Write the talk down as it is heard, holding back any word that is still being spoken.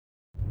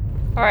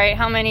All right,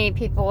 how many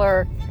people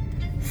are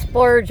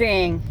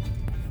splurging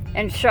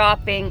and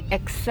shopping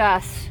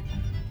excess?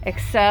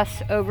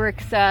 Excess, over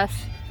excess.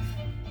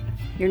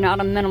 You're not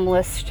a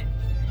minimalist.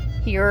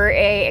 You're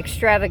a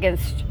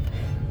extravagance.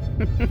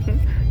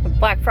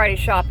 Black Friday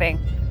shopping.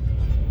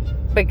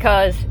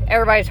 Because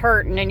everybody's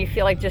hurting and you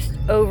feel like just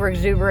over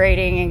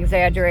exuberating,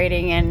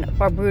 exaggerating, and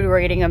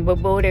barbiturating and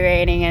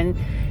baboorating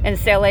and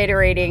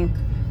salierating.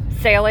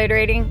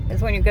 Salierating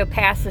is when you go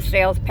past the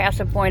sales, past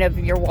the point of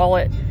your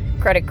wallet,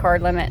 credit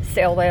card limit.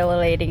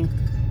 Salierating.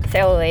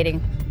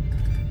 Salierating.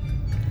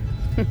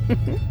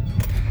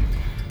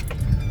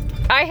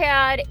 I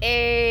had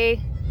a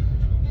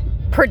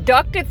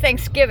productive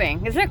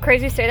Thanksgiving. Isn't it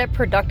crazy to say that?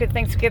 Productive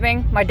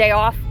Thanksgiving. My day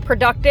off.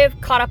 Productive.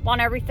 Caught up on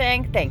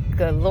everything. Thank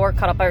good Lord,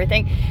 caught up on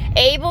everything.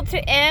 Able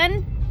to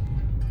end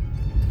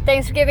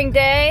Thanksgiving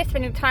Day,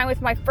 spending time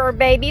with my fur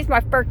babies, my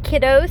fur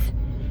kiddos.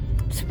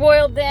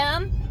 Spoiled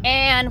them.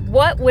 And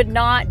what would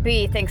not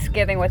be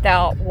Thanksgiving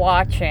without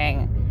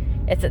watching?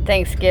 It's a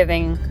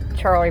Thanksgiving,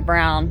 Charlie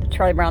Brown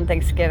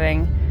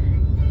Thanksgiving.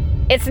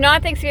 It's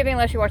not Thanksgiving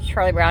unless you watch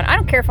Charlie Brown. I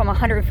don't care if I'm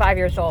 105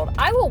 years old.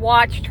 I will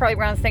watch Charlie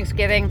Brown's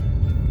Thanksgiving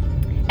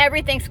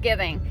every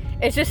Thanksgiving.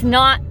 It's just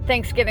not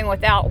Thanksgiving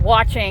without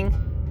watching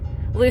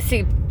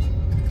Lucy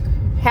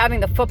having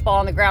the football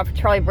on the ground for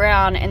Charlie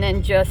Brown and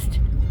then just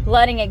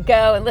letting it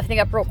go and lifting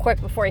up real quick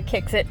before he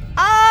kicks it.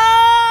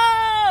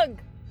 Ugh!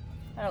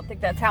 I don't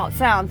think that's how it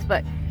sounds,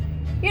 but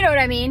you know what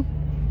I mean.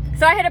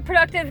 So I had a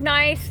productive,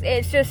 nice,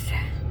 it's just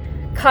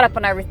caught up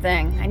on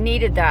everything. I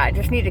needed that. I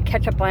just needed to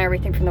catch up on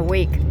everything from the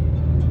week.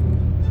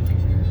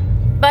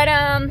 But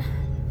I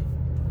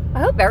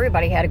hope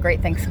everybody had a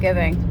great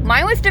Thanksgiving.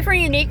 Mine was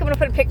different, unique. I'm gonna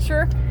put a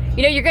picture.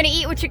 You know, you're gonna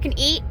eat what you can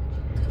eat.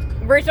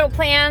 Original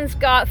plans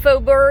got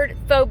faux bird.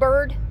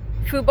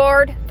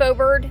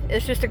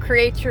 It's just a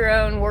create your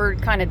own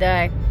word kind of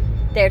day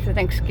after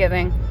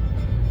Thanksgiving.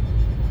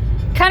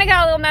 Kind of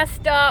got a little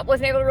messed up,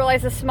 wasn't able to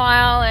realize the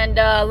smile, and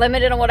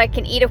limited on what I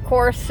can eat, of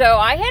course. So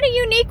I had a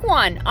unique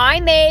one. I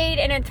made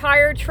an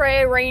entire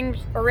tray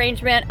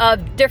arrangement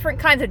of different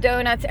kinds of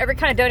donuts, every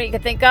kind of donut you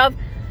could think of.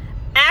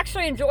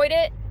 Actually enjoyed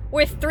it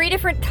with 3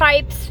 different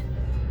types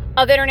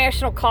of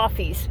international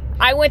coffees.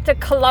 I went to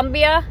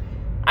Colombia,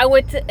 I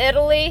went to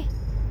Italy,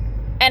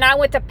 and I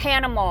went to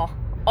Panama,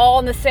 all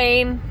in the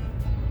same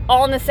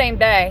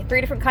day.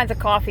 3 different kinds of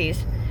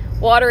coffees.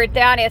 Water it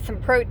down, add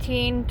some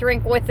protein,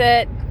 drink with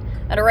it.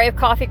 An array of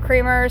coffee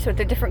creamers with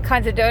the different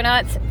kinds of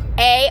donuts.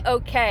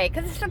 A-okay.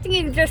 Because it's something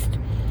you can just...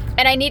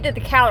 And I needed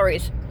the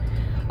calories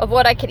of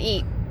what I could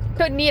eat.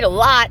 Couldn't eat a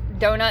lot.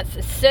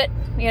 Donuts sit,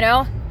 you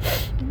know.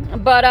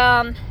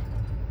 But,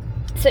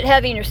 sit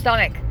heavy in your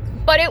stomach.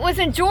 But it was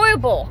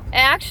enjoyable. I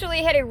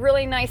actually had a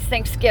really nice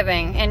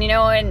Thanksgiving. And, you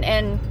know,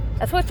 and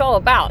that's what it's all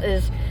about.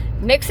 Is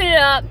mixing it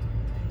up.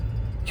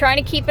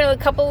 Trying to keep in a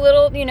couple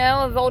little, you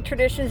know, of old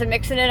traditions and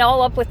mixing it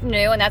all up with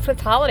new. And that's what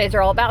holidays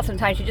are all about.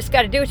 Sometimes you just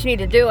got to do what you need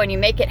to do, and you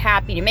make it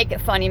happy, you make it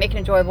fun, you make it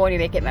enjoyable, and you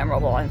make it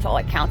memorable. And it's all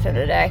that counts in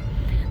a day.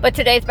 But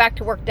today's back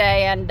to work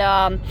day, and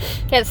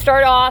yeah, to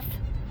start off,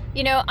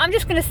 you know, I'm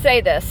just going to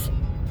say this.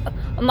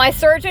 My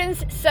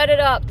surgeons set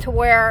it up to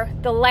where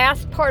the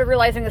last part of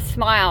realizing the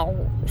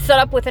smile, set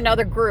up with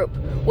another group,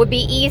 would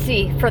be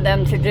easy for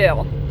them to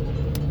do.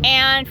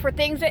 And for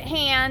things at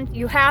hand,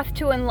 you have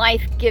to in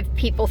life give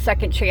people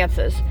second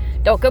chances.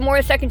 Don't go more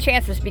than second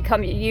chances.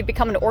 You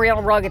become an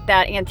Oriental rug at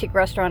that antique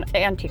restaurant.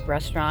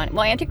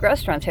 Well, antique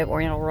restaurants have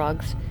Oriental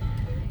rugs.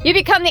 You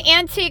become the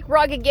antique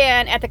rug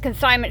again at the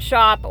consignment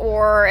shop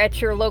or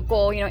at your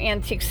local, you know,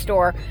 antique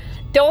store.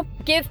 Don't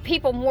give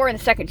people more than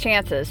second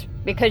chances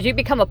because you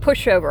become a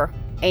pushover.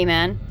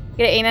 Amen.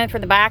 Get an amen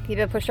from the back. You've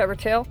been a pushover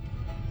too.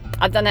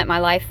 I've done that in my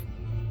life.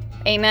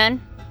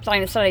 Amen. It's not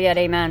even Sunday yet.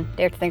 Amen.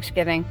 Day after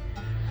Thanksgiving.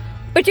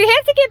 But you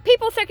have to give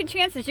people second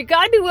chances. You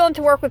got to be willing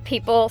to work with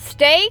people.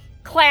 Stay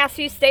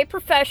classy, stay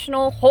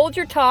professional, hold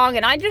your tongue.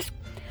 And I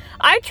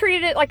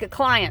treated it like a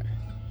client.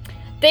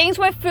 Things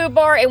with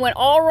FUBAR, it went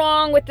all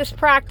wrong with this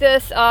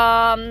practice.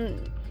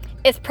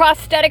 It's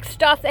prosthetic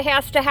stuff that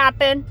has to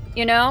happen,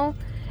 you know.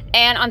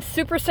 And I'm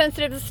super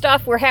sensitive to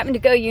stuff. We're having to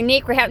go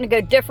unique. We're having to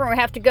go different. We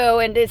have to go,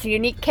 and it's a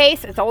unique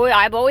case.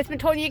 I've always been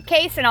told a unique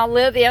case, and I'll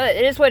live. You know,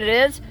 it is what it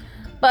is.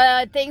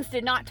 But things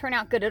did not turn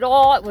out good at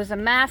all. It was a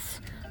mess.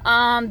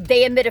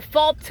 They admitted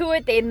fault to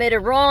it. They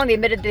admitted wrong. They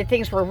admitted that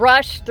things were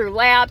rushed through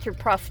lab, through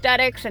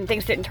prosthetics, and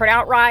things didn't turn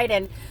out right.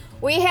 And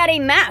we had a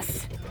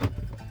mess.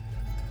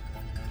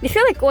 You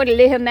feel like going to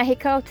Leja,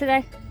 Mexico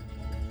today?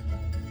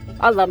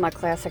 I love my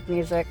classic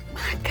music.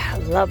 My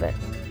God, I love it.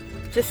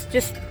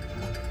 Just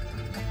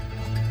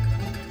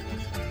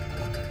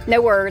no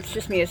words,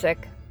 just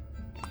music.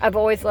 I've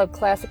always loved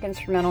classic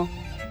instrumental.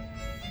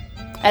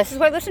 This is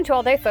what I listen to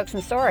all day, folks.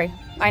 I'm sorry.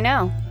 I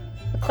know.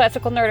 A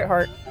classical nerd at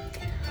heart.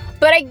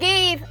 But I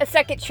gave a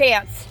second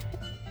chance,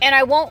 and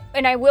I won't,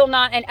 and I will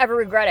not, and ever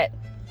regret it.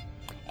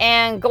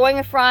 And going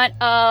in front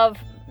of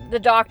the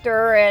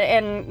doctor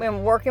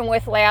and working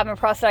with lab and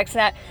prosthetics and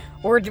that,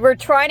 we're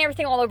trying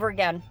everything all over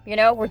again. You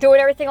know, we're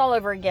doing everything all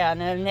over again.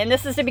 And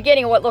this is the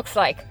beginning of what it looks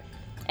like.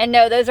 And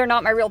no, those are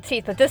not my real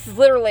teeth, but this is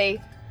literally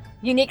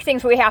unique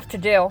things we have to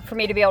do for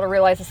me to be able to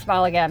realize a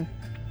smile again.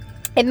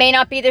 It may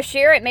not be this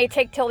year. It may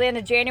take till the end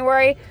of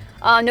January.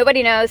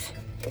 Nobody knows.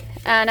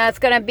 And it's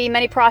going to be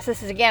many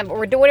processes again. But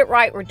we're doing it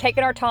right. We're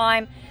taking our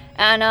time.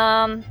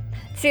 And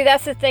see,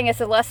 that's the thing.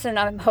 It's a lesson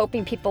I'm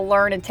hoping people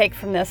learn and take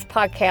from this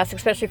podcast,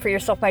 especially for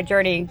yourself, my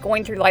journey,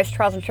 going through life's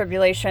trials and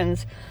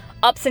tribulations,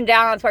 ups and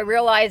downs, by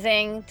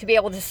realizing to be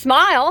able to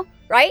smile,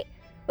 right?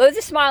 Loads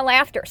of smile and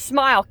laughter.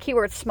 Smile,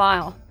 keyword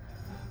smile.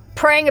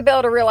 Praying to be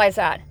able to realize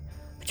that.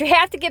 But you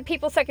have to give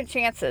people second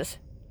chances.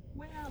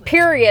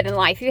 Period in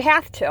life. You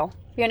have to,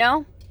 you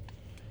know?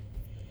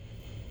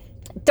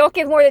 Don't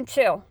give more than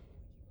 2.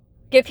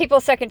 Give people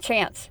a second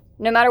chance,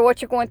 no matter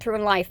what you're going through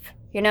in life,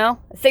 you know?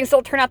 If things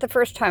don't turn out the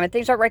first time, if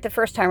things aren't right the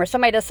first time, or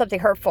somebody does something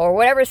hurtful, or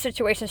whatever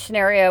situation,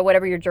 scenario,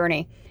 whatever your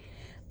journey.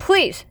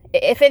 Please,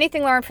 if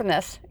anything, learn from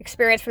this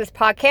experience, from this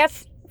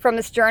podcast, from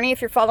this journey,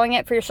 if you're following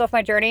it for yourself,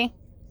 my journey.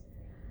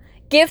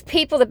 Give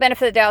people the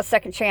benefit of the doubt a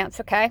second chance,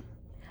 okay?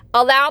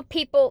 Allow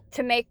people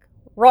to make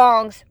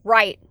wrongs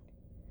right.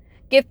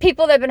 Give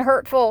people that have been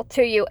hurtful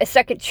to you a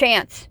second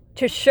chance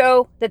to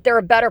show that they're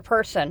a better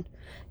person.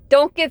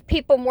 Don't give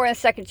people more than a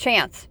second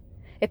chance.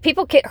 If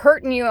people keep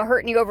hurting you over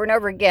and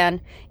over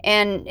again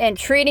and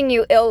treating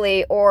you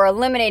illy, or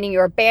eliminating you,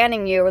 or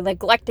banning you, or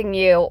neglecting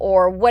you,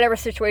 or whatever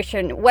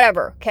situation,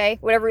 whatever, okay?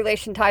 Whatever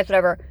relation ties,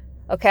 whatever,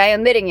 okay?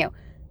 Omitting you.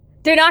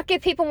 Do not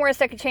give people more than a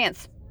second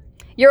chance.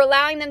 You're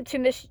allowing them to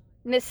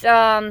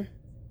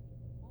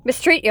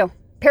mistreat you,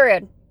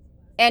 period.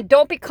 And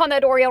don't become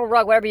that Oriental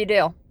rug, whatever you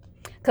do.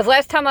 Because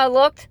last time I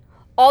looked,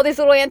 all these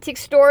little antique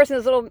stores and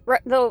those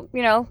little,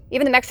 you know,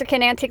 even the Mexican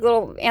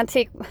little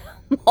antique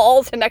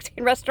malls and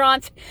Mexican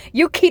restaurants,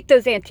 you keep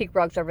those antique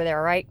rugs over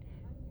there, right?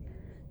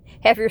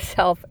 Have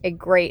yourself a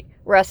great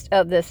rest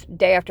of this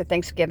day after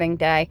Thanksgiving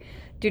Day.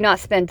 Do not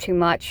spend too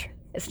much.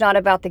 It's not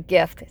about the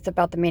gift. It's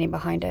about the meaning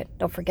behind it.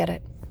 Don't forget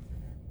it.